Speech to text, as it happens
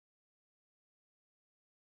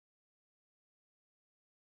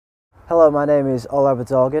Hello, my name is Ola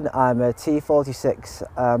Abidogun. I'm a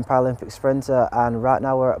T46 Paralympic sprinter, and right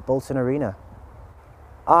now we're at Bolton Arena.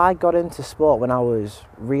 I got into sport when I was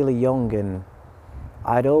really young, and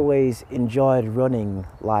I'd always enjoyed running.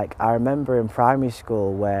 Like, I remember in primary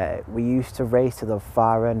school where we used to race to the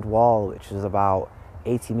far end wall, which was about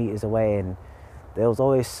 80 metres away, and there was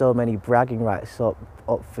always so many bragging rights up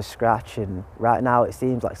for scratch, and right now it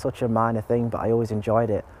seems like such a minor thing, but I always enjoyed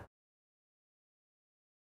it.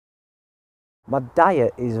 My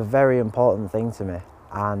diet is a very important thing to me,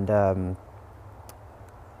 and I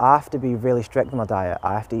have to be really strict with my diet.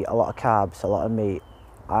 I have to eat a lot of carbs, a lot of meat.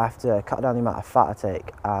 I have to cut down the amount of fat I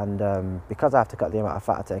take, and because I have to cut the amount of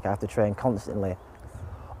fat I take, I have to train constantly.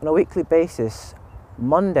 On a weekly basis,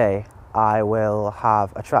 Monday I will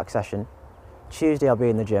have a track session, Tuesday I'll be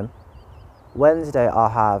in the gym, Wednesday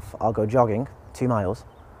I'll go jogging, 2 miles,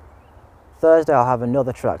 Thursday I'll have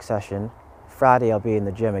another track session, Friday I'll be in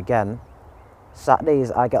the gym again,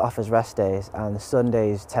 Saturdays I get off as rest days, and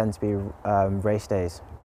Sundays tend to be race days.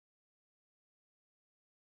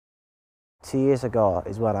 2 years ago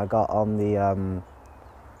is when I got on the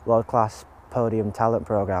world-class podium talent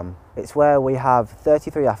program. It's where we have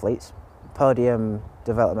 33 athletes, podium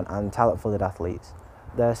development and talent-funded athletes.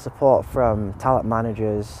 There's support from talent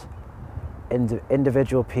managers,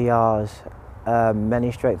 individual PRs,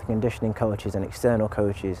 many strength and conditioning coaches and external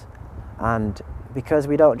coaches. And because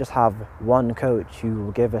we don't just have one coach who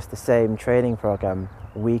will give us the same training program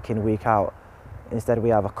week in, week out, instead we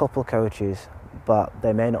have a couple coaches, but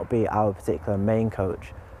they may not be our particular main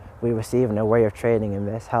coach. We receive an array of training, and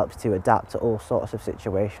this helps to adapt to all sorts of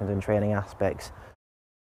situations and training aspects.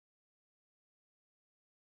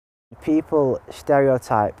 People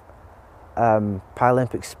stereotype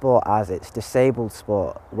Paralympic sport as it's disabled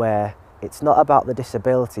sport, where it's not about the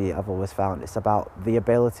disability, I've always found, it's about the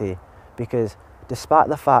ability, because despite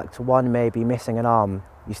the fact one may be missing an arm,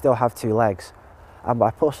 you still have 2 legs. And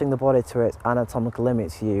by pushing the body to its anatomical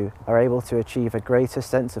limits, you are able to achieve a greater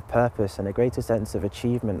sense of purpose and a greater sense of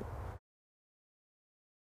achievement.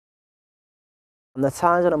 And the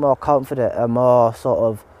times when I'm more confident are more sort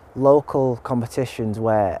of local competitions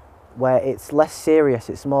where it's less serious,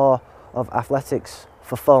 it's more of athletics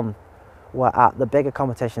for fun. Where at the bigger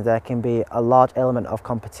competitions there can be a large element of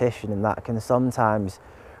competition, and that can sometimes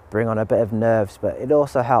bring on a bit of nerves, but it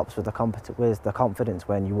also helps with the confidence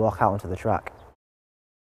when you walk out onto the track.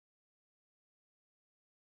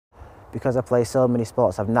 Because I play so many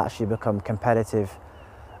sports, I've naturally become competitive,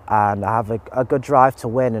 and I have a good drive to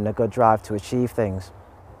win and a good drive to achieve things.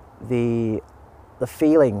 The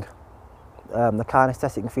feeling, the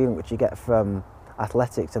kinesthetic feeling which you get from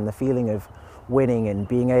athletics, and the feeling of winning and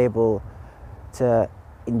being able to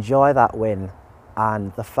enjoy that win,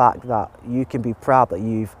 and the fact that you can be proud that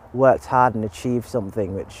you've worked hard and achieved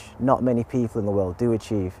something which not many people in the world do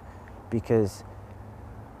achieve. Because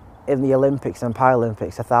in the Olympics and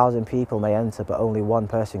Paralympics, 1,000 people may enter, but only one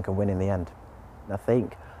person can win in the end. And I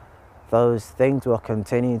think those things will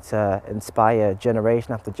continue to inspire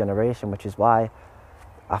generation after generation, which is why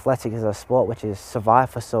athletics is a sport which has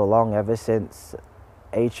survived for so long, ever since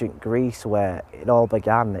ancient Greece, where it all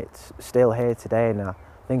began. It's still here today, and I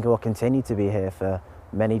think it will continue to be here for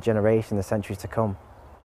many generations and centuries to come.